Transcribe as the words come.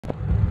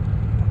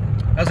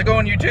How's it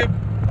going, YouTube?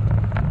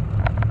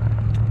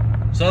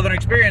 Southern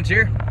Experience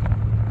here.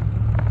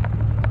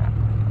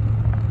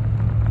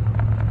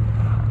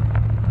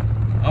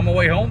 On my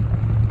way home,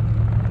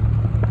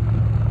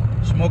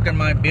 smoking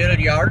my bearded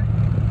yard,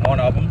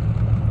 one of them.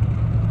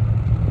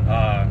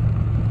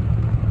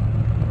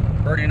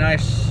 Pretty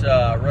nice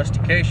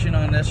rustication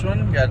on this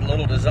one. Got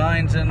little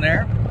designs in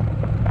there.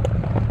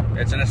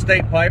 It's an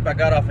estate pipe I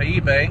got off of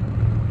eBay.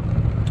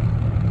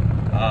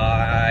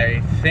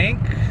 I think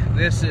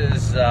this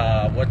is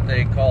what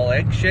they call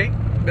egg-shaped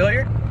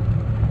billiard.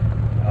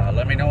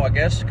 Let me know, I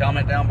guess.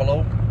 Comment down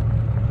below.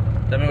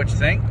 Tell me what you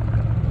think.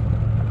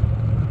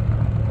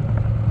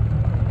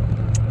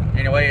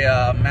 Anyway,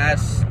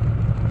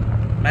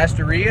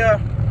 Masteria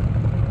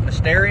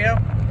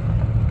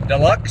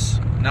Deluxe.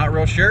 Not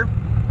real sure.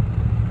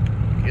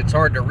 It's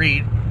hard to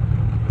read.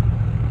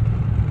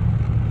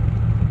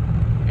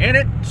 In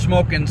it,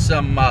 smoking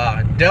some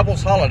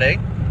Devil's Holiday.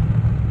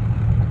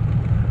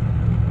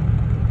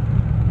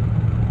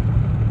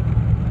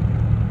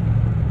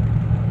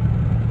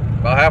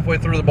 About halfway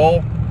through the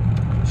bowl.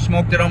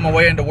 Smoked it on my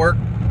way into work.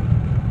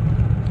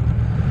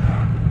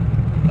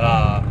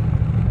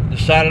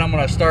 Decided I'm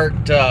going to start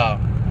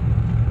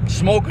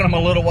smoking them a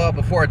little while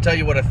before I tell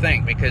you what I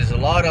think, because a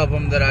lot of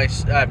them that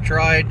I've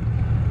tried,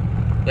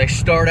 they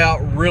start out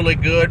really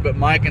good, but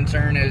my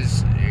concern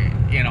is,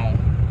 you know,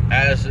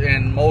 as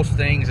in most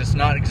things, it's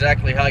not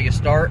exactly how you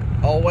start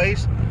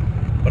always,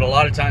 but a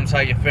lot of times how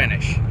you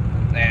finish.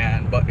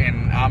 And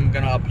I'm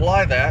going to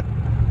apply that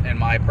in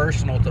my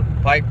personal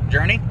pipe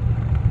journey.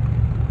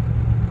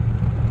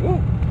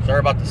 Woo, sorry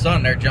about the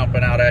sun there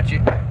jumping out at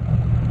you.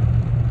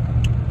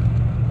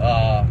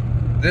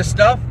 This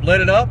stuff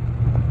lit it up,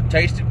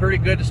 tasted pretty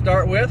good to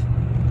start with.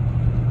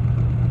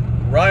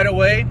 Right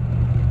away,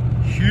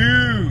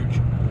 huge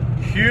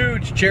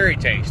cherry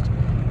taste,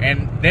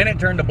 and then it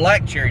turned to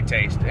black cherry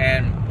taste.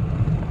 And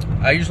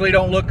I usually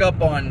don't look up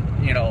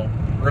on, you know,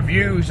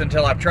 reviews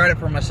until I've tried it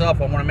for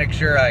myself. I want to make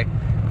sure I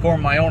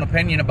form my own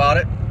opinion about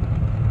it.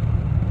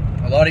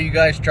 A lot of you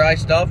guys try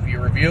stuff,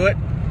 you review it,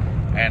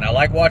 and I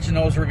like watching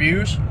those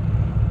reviews,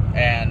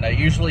 and I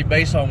usually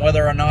base on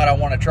whether or not I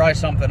want to try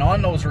something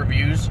on those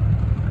reviews.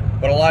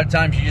 But a lot of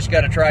times you just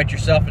got to try it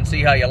yourself and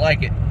see how you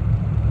like it.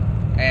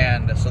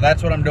 And so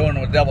that's what I'm doing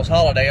with Devil's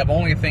Holiday. I've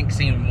only,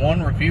 seen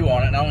one review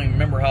on it, and I don't even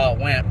remember how it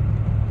went.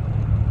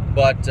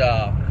 But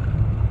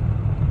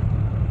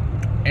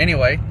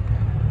anyway,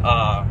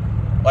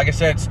 like I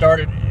said,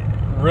 started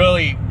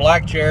really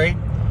black cherry.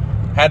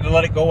 Had to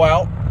let it go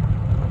out.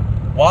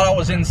 While I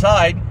was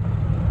inside,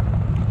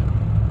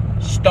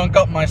 stunk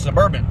up my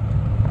Suburban.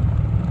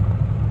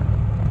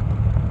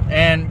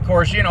 And of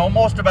course, you know,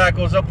 most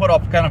tobaccos, they'll put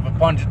off kind of a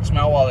pungent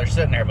smell while they're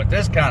sitting there, but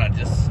this kind of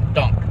just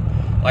stunk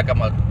like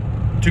I'm a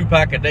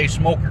 2-pack a day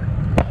smoker,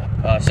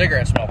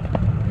 cigarette smoker.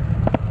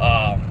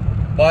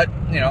 But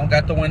you know,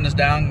 got the windows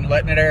down,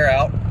 letting it air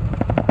out,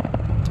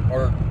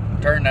 or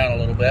turn down a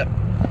little bit.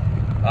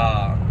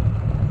 Got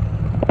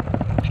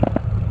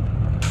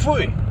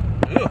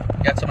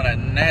some of that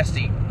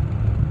nasty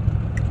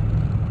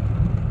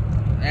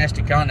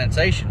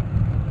condensation.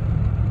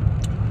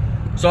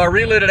 So I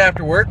relit it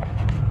after work,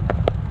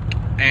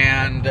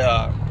 and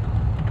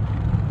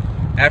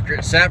after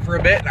it sat for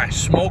a bit and I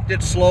smoked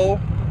it slow,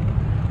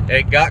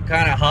 it got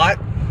kind of hot,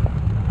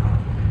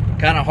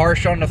 kind of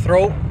harsh on the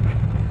throat,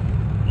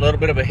 a little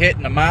bit of a hit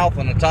in the mouth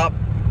on the top,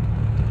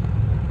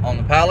 on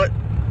the palate.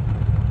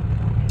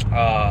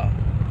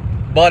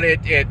 But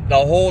the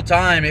whole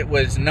time it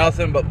was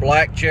nothing but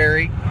black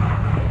cherry,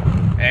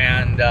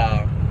 and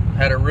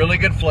had a really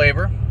good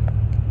flavor,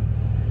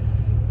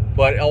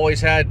 but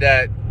always had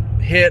that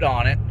hit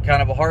on it,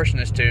 kind of a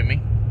harshness to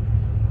me.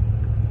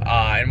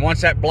 And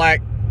once that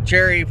black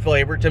cherry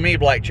flavor, to me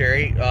black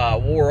cherry,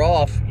 wore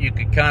off, you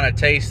could kind of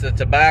taste the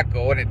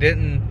tobacco, and it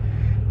didn't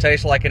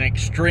taste like an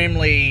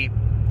extremely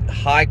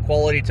high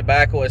quality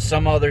tobacco as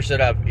some others that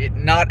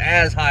not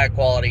as high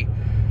quality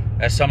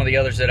as some of the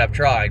others that I've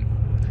tried.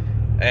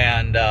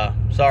 And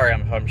sorry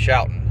if I'm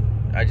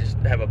shouting, I just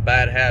have a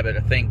bad habit.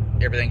 I think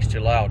everything's too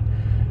loud.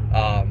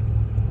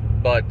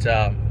 But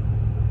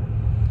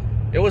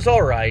it was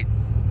all right,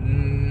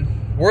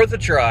 worth a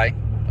try,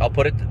 I'll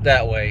put it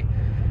that way.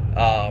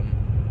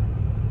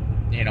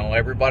 You know,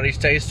 everybody's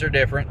tastes are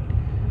different,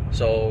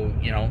 so,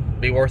 you know,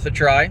 be worth a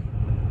try.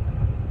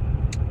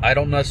 I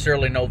don't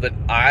necessarily know that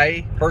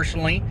I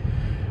personally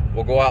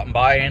will go out and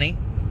buy any,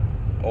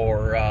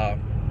 or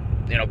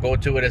you know, go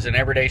to it as an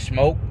everyday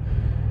smoke.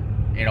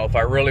 You know, if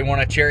I really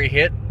want a cherry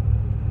hit,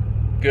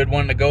 good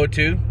one to go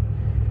to.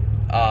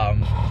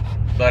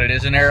 But it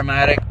is an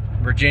aromatic,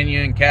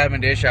 Virginia and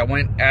Cavendish. I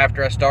went,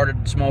 after I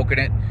started smoking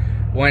it,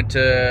 went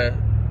to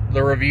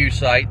the review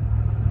site,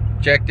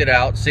 checked it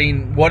out,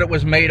 seen what it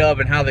was made of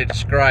and how they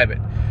describe it,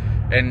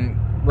 and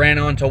ran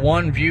on to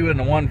one view, and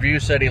the one view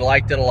said he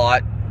liked it a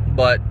lot,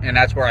 and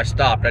that's where I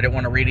stopped. I didn't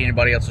want to read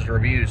anybody else's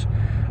reviews.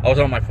 I was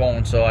on my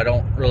phone, so I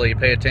don't really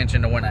pay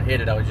attention to when I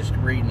hit it. I was just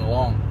reading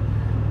along.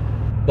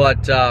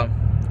 But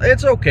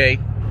it's okay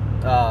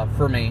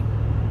for me.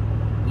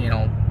 You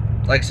know,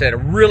 like I said, a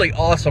really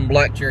awesome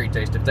black cherry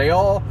taste. If they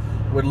all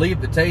would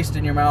leave the taste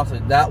in your mouth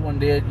that that one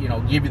did, you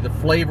know, give you the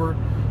flavor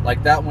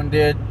like that one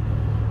did,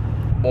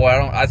 boy,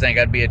 I think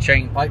I'd be a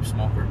chain pipe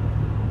smoker.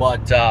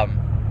 But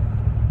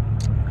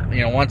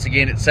you know, once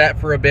again, it sat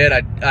for a bit.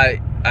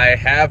 I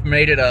have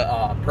made it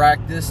a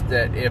practice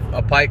that if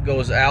a pipe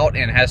goes out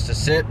and has to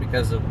sit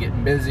because of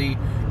getting busy,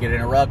 get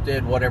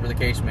interrupted, whatever the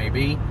case may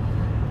be,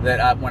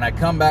 that when I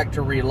come back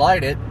to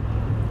relight it,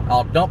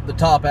 I'll dump the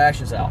top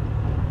ashes out.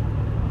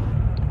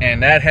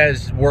 And that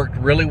has worked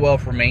really well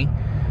for me.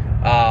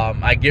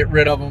 I get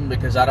rid of them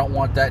because I don't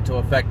want that to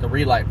affect the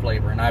relight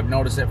flavor. And I've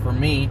noticed that for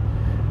me,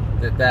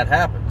 that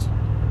happens.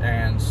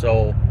 And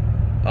so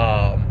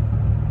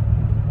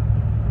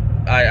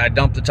I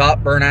dump the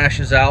top burn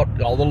ashes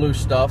out, all the loose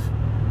stuff,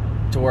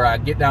 to where I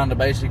get down to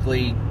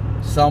basically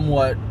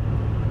somewhat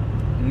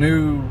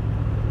new,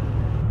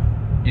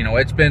 you know,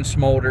 it's been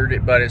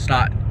smoldered, but it's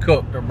not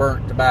cooked or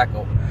burnt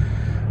tobacco.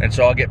 And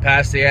so I'll get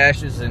past the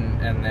ashes and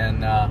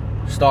then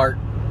start,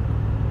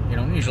 you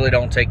know, usually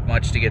don't take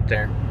much to get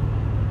there.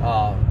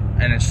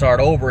 And then start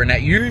over, and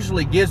that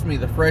usually gives me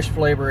the fresh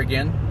flavor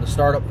again, the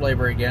startup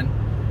flavor again.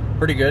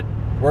 Pretty good,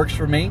 works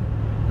for me.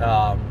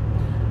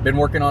 Been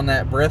working on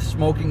that breath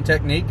smoking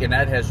technique, and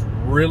that has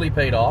really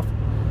paid off.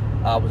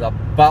 I was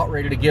about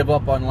ready to give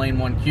up on Lane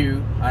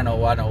 1Q. I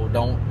know,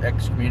 don't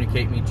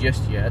excommunicate me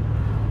just yet.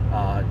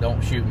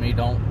 Don't shoot me,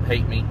 don't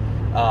hate me.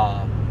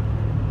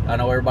 I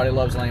know everybody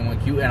loves Lane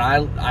 1Q,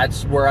 and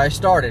that's where I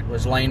started,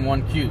 was Lane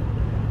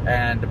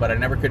 1Q. But I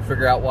never could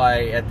figure out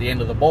why at the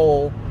end of the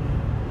bowl,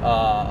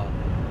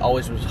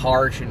 always was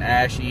harsh and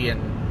ashy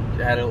and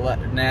had a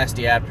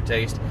nasty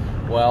aftertaste.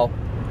 Well,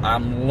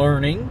 I'm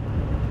learning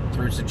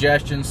through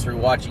suggestions, through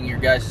watching your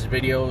guys'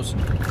 videos.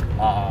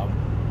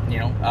 You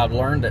know, I've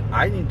learned that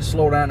I need to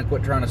slow down and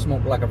quit trying to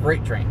smoke like a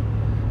freight train.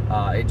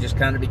 It just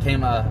kind of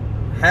became a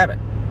habit,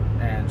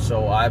 and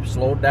so I've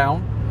slowed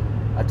down.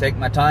 I take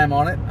my time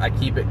on it. I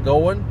keep it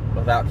going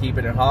without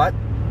keeping it hot,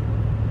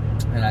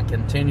 and I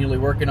continually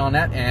working on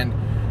that. And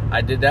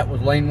I did that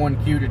with Lane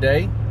 1Q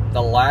today,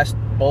 the last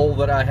bowl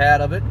that I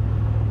had of it,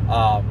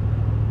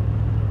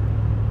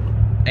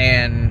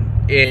 and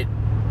it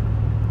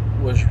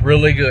was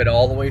really good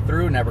all the way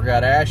through. Never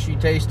got ashy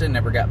tasting,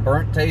 never got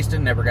burnt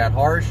tasting, never got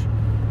harsh.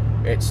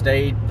 It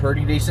stayed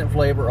pretty decent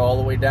flavor all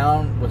the way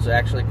down. Was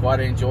actually quite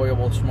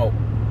enjoyable to smoke.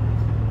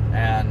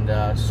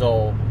 And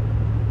so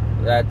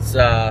that's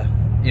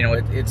you know,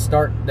 it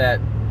start that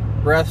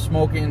breath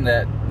smoking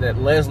that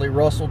Leslie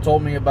Russell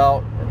told me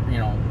about, you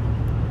know,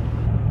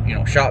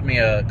 shot me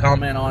a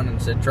comment on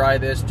and said, try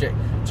this,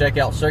 check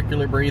out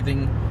circular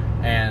breathing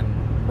and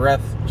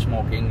breath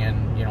smoking,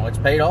 and you know, it's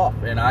paid off.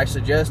 And I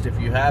suggest, if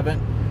you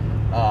haven't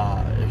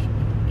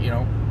you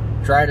know,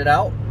 tried it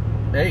out,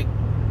 hey,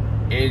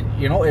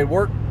 you know, it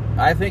worked.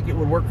 I think it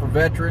would work for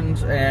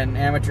veterans and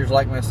amateurs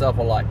like myself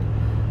alike.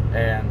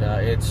 And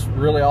it's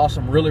really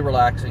awesome, really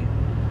relaxing.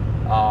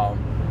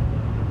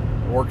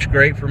 Works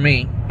great for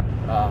me.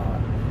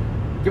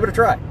 Give it a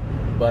try.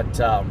 But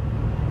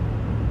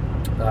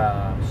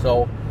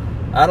so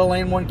out of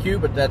Lane 1Q,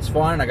 but that's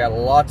fine. I got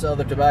lots of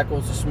other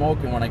tobaccos to smoke,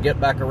 and when I get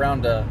back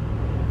around to,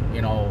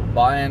 you know,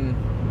 buying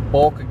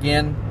bulk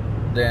again,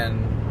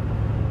 then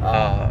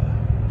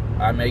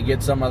I may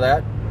get some of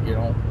that, you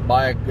know,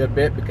 buy a good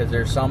bit, because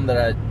there's some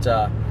that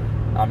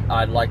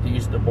I'd like to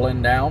use to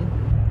blend down.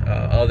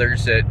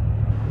 Others that,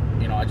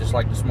 you know, I just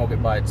like to smoke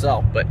it by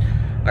itself. But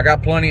I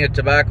got plenty of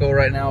tobacco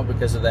right now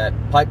because of that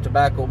pipe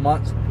tobacco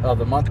month of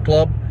the month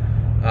club,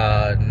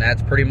 and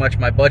that's pretty much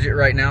my budget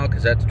right now,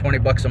 because that's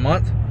 $20 a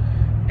month,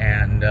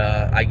 and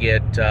I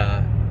get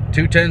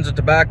 2 tins of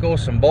tobacco,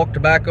 some bulk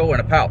tobacco,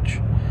 and a pouch,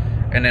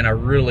 and then a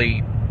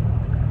really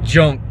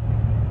junk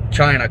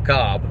China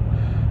cob.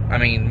 I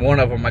mean, one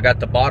of them, I got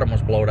the bottom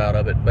was blowed out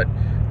of it, but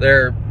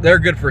they're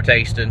good for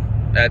tasting.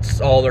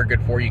 That's all they're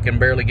good for. You can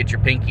barely get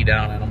your pinky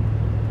down in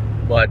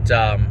them. But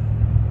I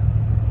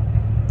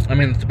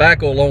mean, the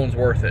tobacco alone's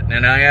worth it.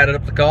 And I added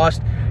up the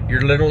cost.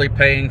 You're literally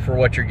paying for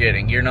what you're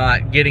getting. You're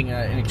not getting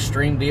an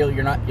extreme deal.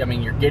 You're not. I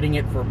mean, you're getting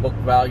it for book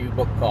value,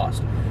 book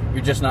cost.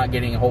 You're just not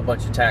getting a whole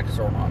bunch of tax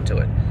thrown onto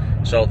it.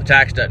 So the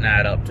tax doesn't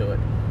add up to it.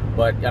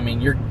 But I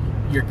mean, you're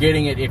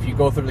getting it if you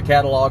go through the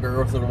catalog or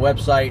go through the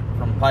website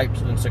from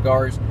Pipes and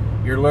Cigars.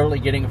 You're literally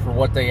getting it for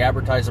what they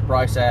advertise the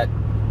price at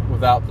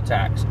without the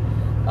tax.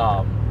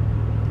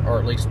 Or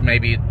at least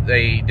maybe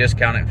they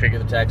discount it and figure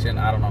the tax in.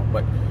 I don't know,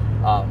 but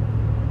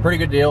pretty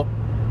good deal.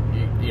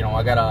 You know,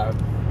 I got a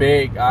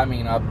big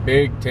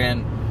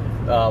tin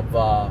of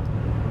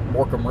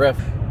Morcom Riff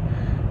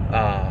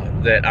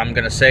that I'm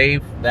gonna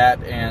save.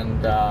 That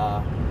and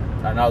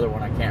another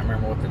one, I can't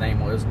remember what the name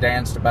was.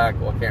 Dan's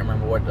Tobacco. I can't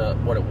remember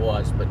what it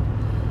was, but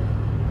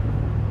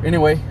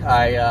anyway,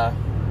 I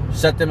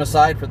set them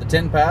aside for the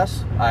tin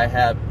pass. I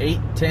have 8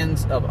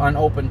 tins of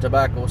unopened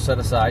tobacco set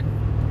aside.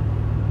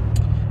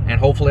 And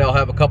hopefully I'll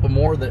have a couple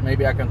more that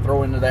maybe I can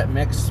throw into that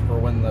mix for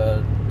when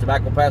the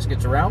tobacco pass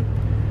gets around.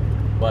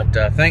 But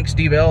thanks,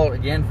 Steve L,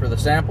 again for the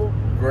sample.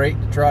 Great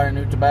to try a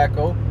new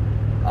tobacco.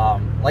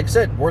 Like I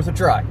said, worth a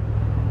try.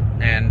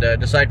 And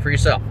decide for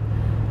yourself.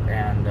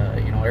 And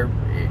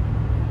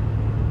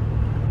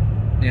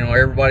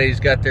everybody's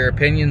got their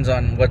opinions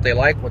on what they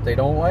like, what they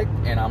don't like,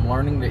 and I'm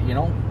learning that,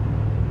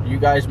 you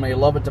guys may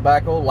love a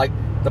tobacco like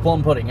the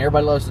plum pudding.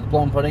 Everybody loves the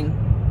plum pudding.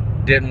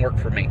 Didn't work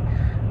for me.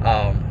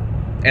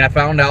 And I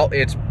found out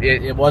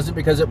it wasn't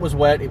because it was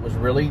wet. It was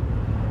really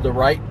the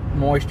right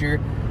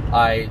moisture.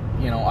 I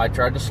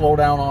tried to slow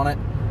down on it.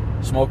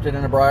 Smoked it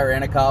in a briar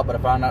and a cob, but I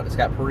found out it's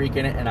got perique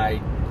in it, and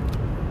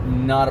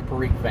I'm not a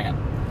perique fan.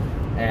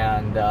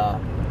 And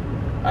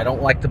I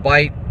don't like the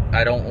bite.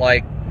 I don't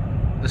like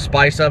the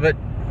spice of it.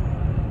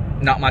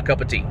 Not my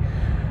cup of tea.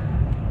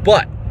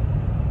 But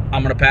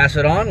I'm going to pass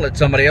it on, let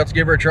somebody else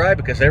give her a try,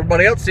 because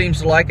everybody else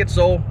seems to like it.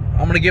 So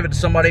I'm going to give it to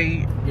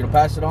somebody,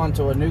 pass it on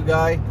to a new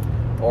guy,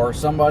 or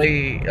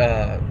somebody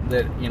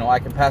that, I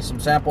can pass some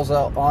samples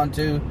out on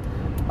to,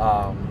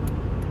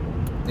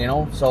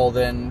 so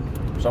then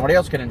somebody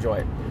else can enjoy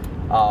it.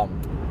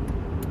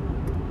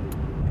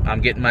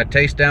 I'm getting my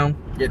taste down,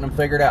 getting them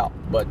figured out.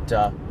 But,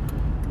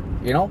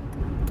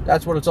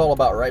 that's what it's all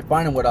about, right?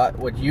 Finding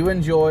what you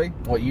enjoy,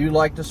 what you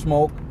like to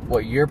smoke,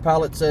 what your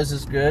palate says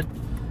is good,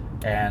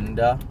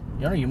 and,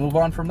 you move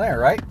on from there,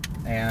 right?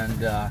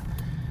 And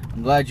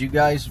I'm glad you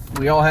guys,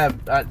 we all have,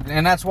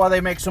 and that's why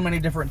they make so many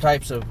different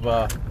types of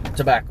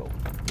tobacco,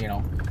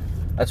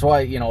 That's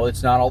why,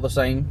 it's not all the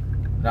same,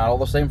 not all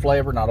the same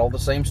flavor, not all the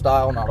same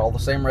style, not all the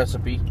same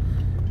recipe.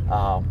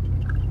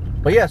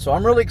 But yeah, so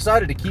I'm really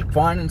excited to keep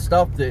finding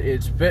stuff that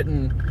is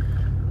fitting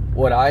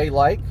what I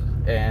like.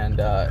 And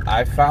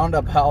I found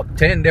about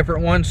 10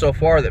 different ones so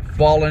far that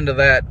fall into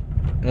that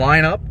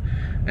lineup.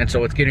 And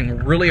so it's getting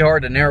really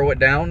hard to narrow it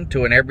down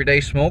to an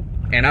everyday smoke.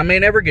 And I may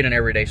never get an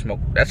everyday smoke.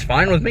 That's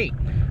fine with me.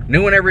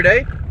 New one every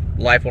day.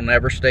 Life will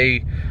never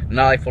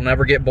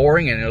get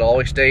boring, and it'll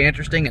always stay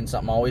interesting, and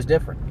something always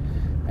different.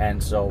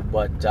 And so,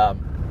 but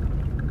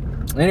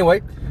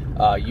anyway,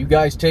 you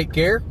guys take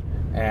care,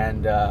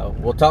 and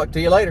we'll talk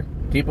to you later.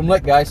 Keep them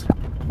lit, guys.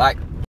 Bye.